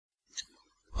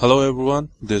Hello everyone,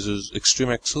 this is Extreme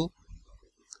Excel.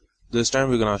 This time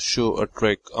we're gonna show a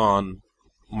trick on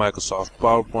Microsoft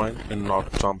PowerPoint and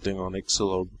not something on Excel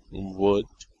or Word.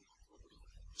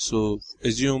 So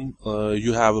assume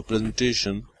you have a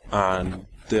presentation and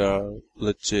there are,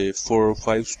 let's say, 4 or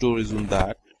 5 stories in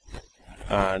that,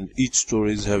 and each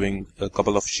story is having a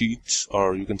couple of sheets,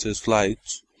 or you can say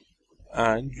slides,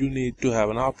 and you need to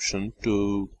have an option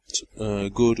to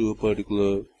go to a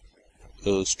particular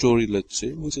story, let's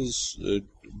say, which is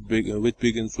which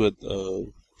begins with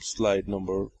slide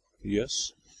number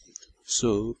yes.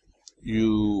 So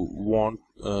you want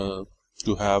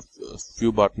to have a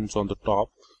few buttons on the top,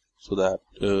 so that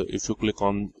if you click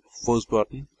on first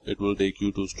button, it will take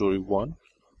you to story 1.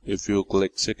 If you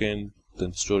click second,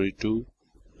 then story 2,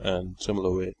 and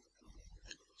similar way.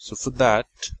 So for that,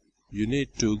 you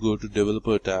need to go to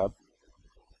Developer tab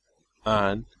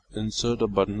and insert a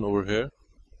button over here,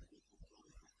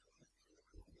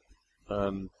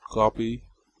 and copy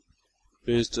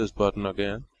paste this button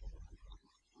again,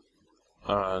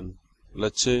 and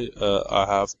let's say I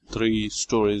have 3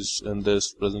 stories in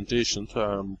this presentation, so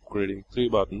I'm creating 3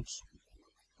 buttons.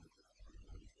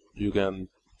 You can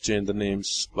change the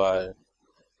names by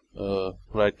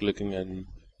right clicking and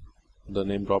the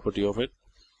name property of it,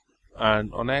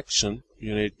 and on action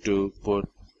you need to put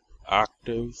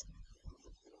active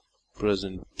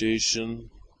presentation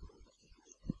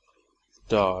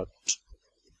dot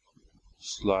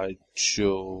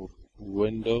slideshow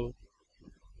window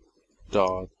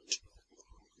dot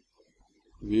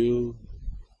view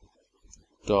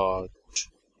dot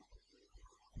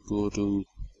go to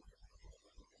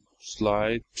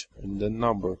slide and then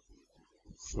number.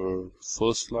 For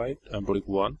first slide I'm putting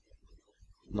 1.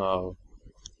 Now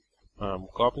I'm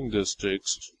copying this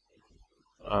text,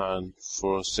 and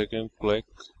for second click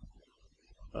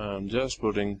I'm just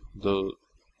putting the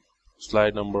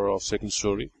slide number of second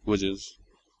story, which is,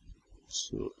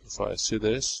 so if I see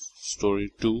this, story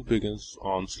 2 begins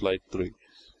on slide 3.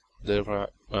 Therefore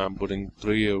I'm putting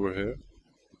 3 over here,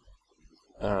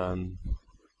 and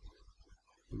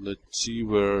let's see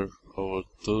where our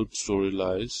third story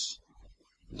lies.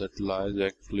 That lies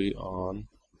actually on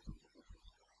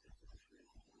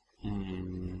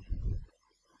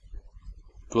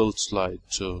 12th slide.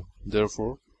 So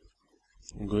therefore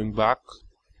I'm going back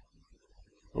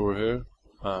over here,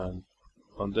 and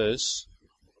on this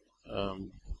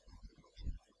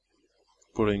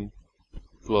putting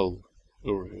 12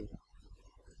 over here.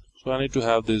 So I need to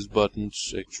have these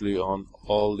buttons actually on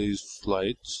all these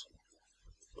slides,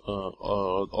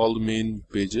 all the main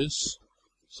pages.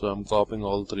 So I'm copying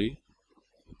all 3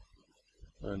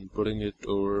 and putting it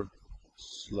over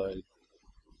slide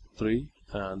 3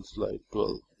 and slide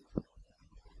 12.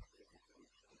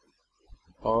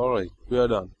 Alright, we are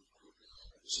done.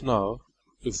 So now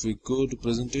if we go to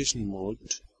presentation mode,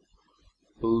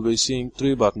 we'll be seeing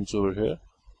 3 buttons over here.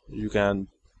 You can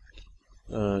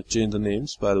change the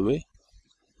names, by the way.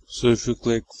 So if you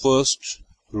click first,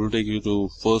 it will take you to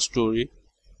first story.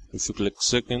 If you click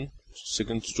second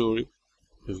story.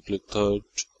 If you click third,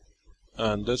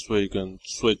 and that's where you can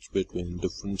switch between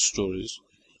different stories.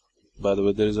 By the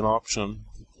way, there is an option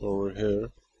over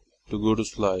here to go to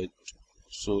slide.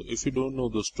 So if you don't know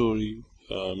the story,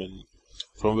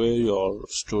 from where your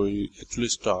story actually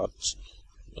starts,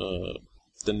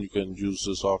 then you can use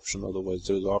this option. Otherwise,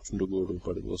 there is an option to go to a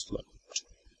particular slide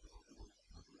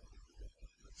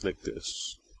like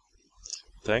this.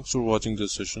 Thanks for watching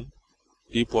this session.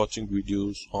 Keep watching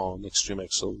videos on Extreme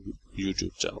Excel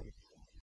YouTube channel.